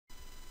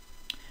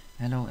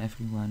Hello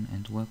everyone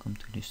and welcome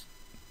to this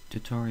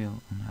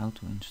tutorial on how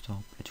to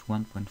install patch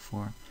 1.4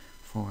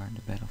 for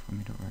the Battle for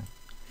Middle-earth.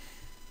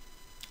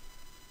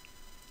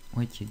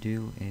 What you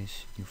do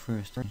is you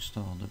first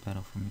install the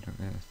Battle for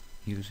Middle-earth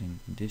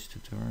using this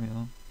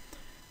tutorial.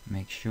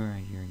 Make sure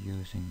you're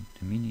using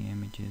the mini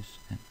images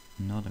and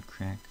not a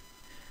crack,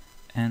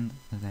 and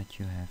that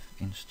you have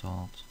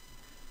installed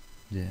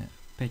the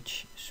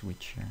patch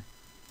switcher.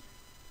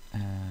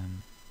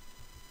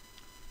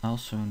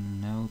 Also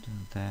note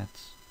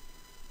that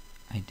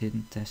I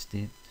didn't test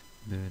it,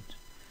 but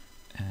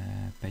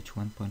patch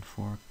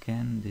 1.4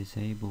 can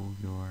disable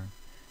your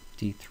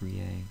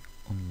T3A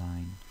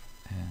online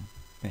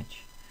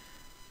patch.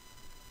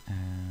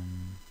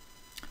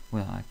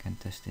 Well, I can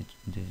test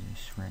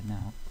this right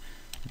now.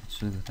 Let's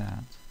do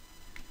that.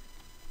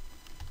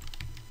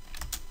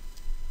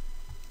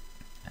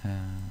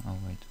 Oh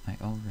wait, I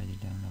already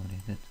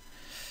downloaded it.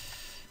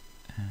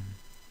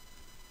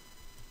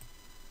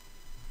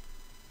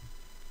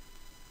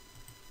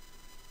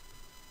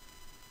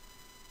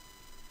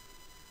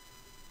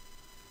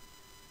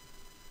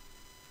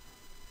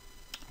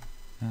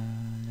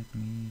 Let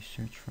me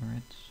search for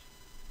it.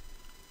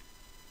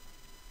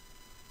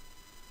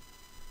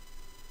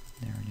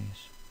 There it is.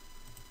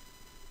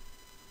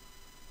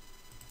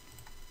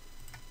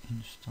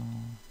 Install.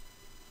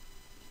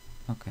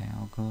 Okay,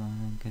 I'll go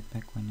and get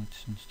back when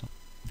it's installed.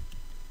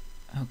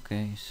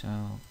 Okay,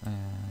 so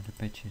the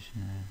patches,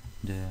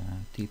 the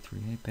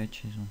T3A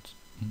patch is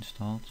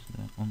installed,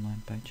 the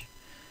online patch.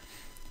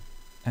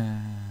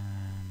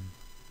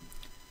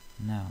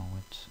 Now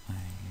what I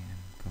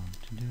am going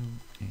to do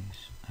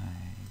is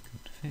I go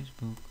to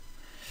Facebook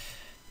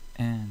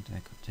and I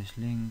got this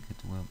link.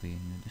 It will be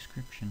in the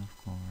description,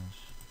 of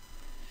course.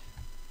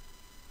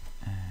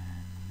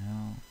 And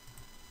no,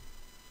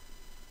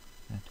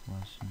 that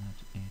was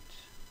not it.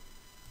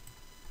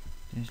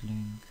 This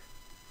link.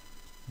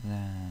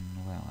 Then,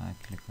 well, I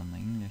click on the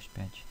English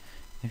patch.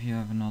 If you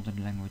have another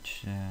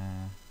language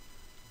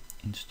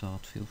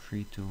installed, feel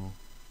free to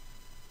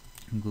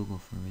Google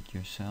for it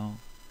yourself.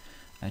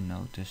 I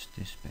noticed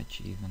this patch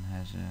even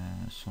has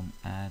some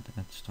ad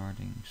at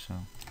starting,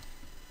 so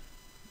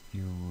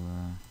you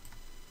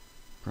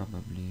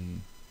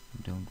probably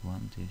don't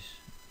want this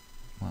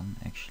one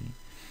actually.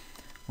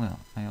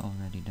 Well, I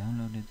already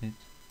downloaded it,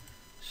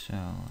 so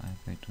I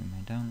go to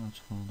my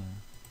downloads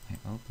folder, I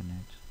open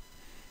it,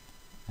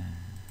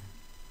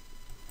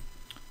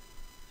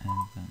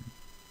 and then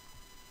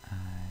I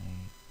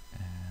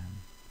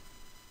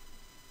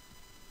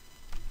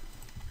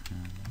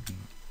let me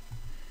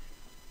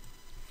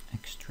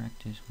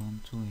extract this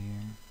one to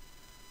here.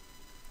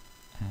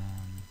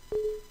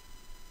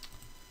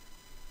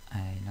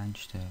 I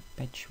launch the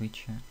patch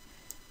switcher.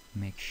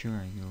 Make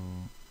sure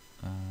you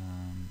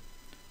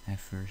have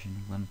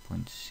version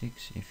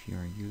 1.6 if you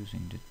are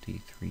using the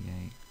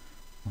T3A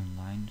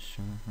online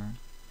server,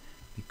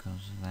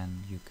 because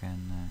then you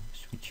can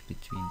switch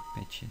between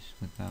patches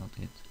without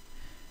it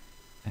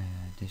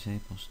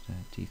disables the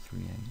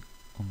T3A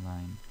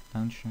online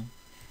launcher.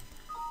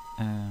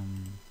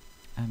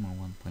 I'm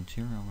on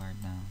 1.0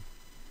 right now.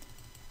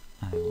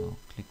 I will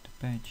click the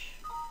patch.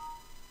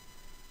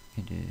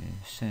 It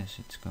says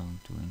it's going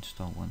to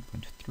install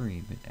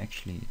 1.3, but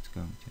actually it's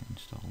going to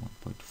install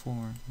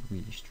 1.4,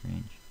 really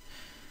strange.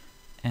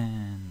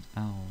 And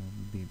I'll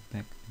be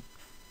back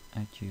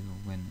at you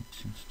when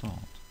it's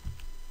installed.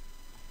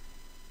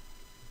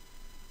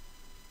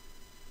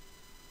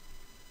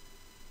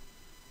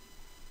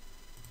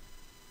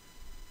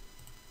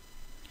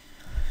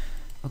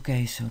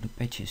 Okay, so the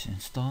patch is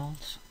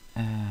installed.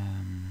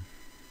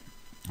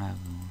 I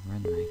will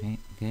run my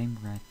game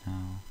right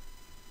now,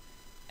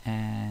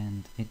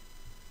 and it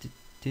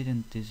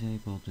didn't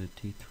disable the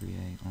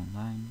T3A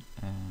online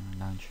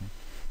launcher,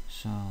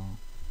 so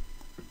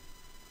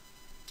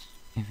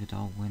if it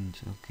all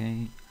went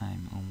okay,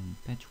 I'm on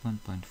patch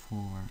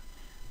 1.4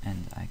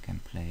 and I can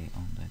play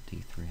on the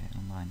T3A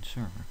online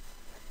server.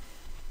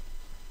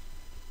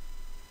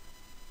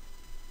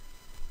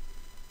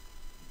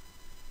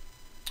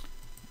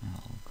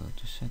 I'll go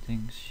to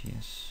settings.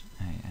 Yes,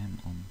 I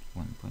am on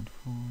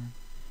 1.4.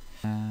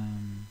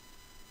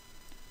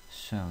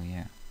 So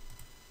yeah,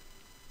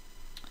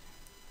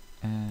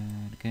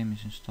 the game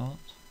is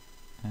installed.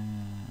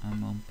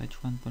 I'm on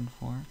patch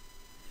 1.4.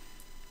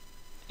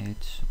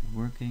 It's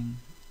working.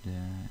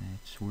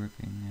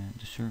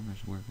 The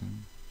server's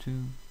working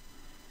too.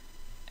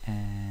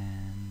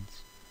 And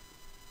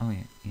oh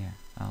yeah,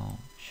 I'll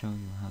show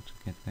you how to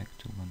get back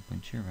to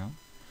 1.0.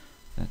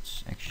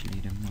 That's actually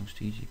the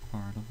most easy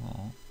part of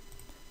all,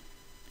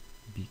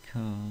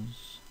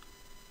 because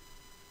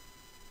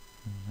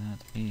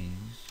that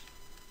is,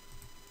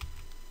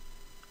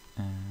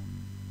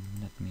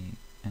 let me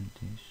end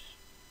this.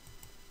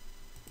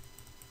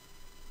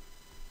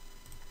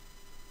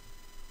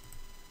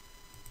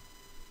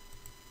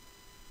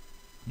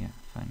 Yeah,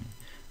 finally.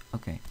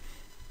 Okay.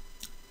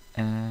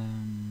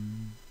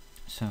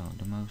 So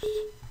the most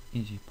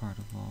easy part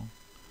of all,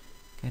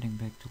 getting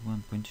back to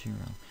 1.0.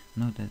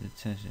 Note that it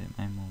says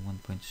I'm on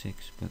 1.6,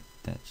 but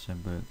that's a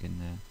bug in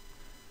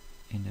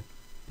the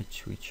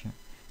pitch switcher.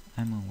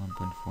 I'm on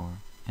 1.4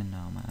 and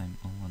now I'm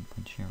on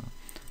 1.0,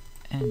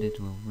 and it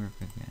will work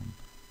again,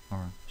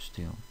 or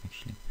still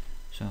actually.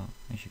 So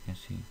as you can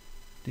see,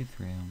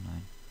 D3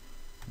 online,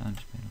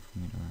 launchpad of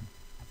Midor,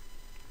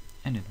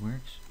 and it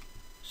works.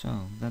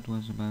 So that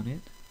was about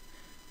it.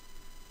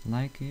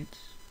 Like it,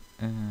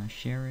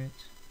 share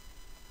it,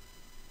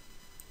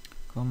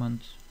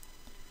 comment,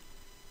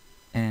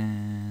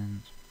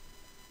 and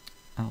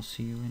I'll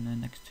see you in the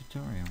next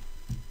tutorial.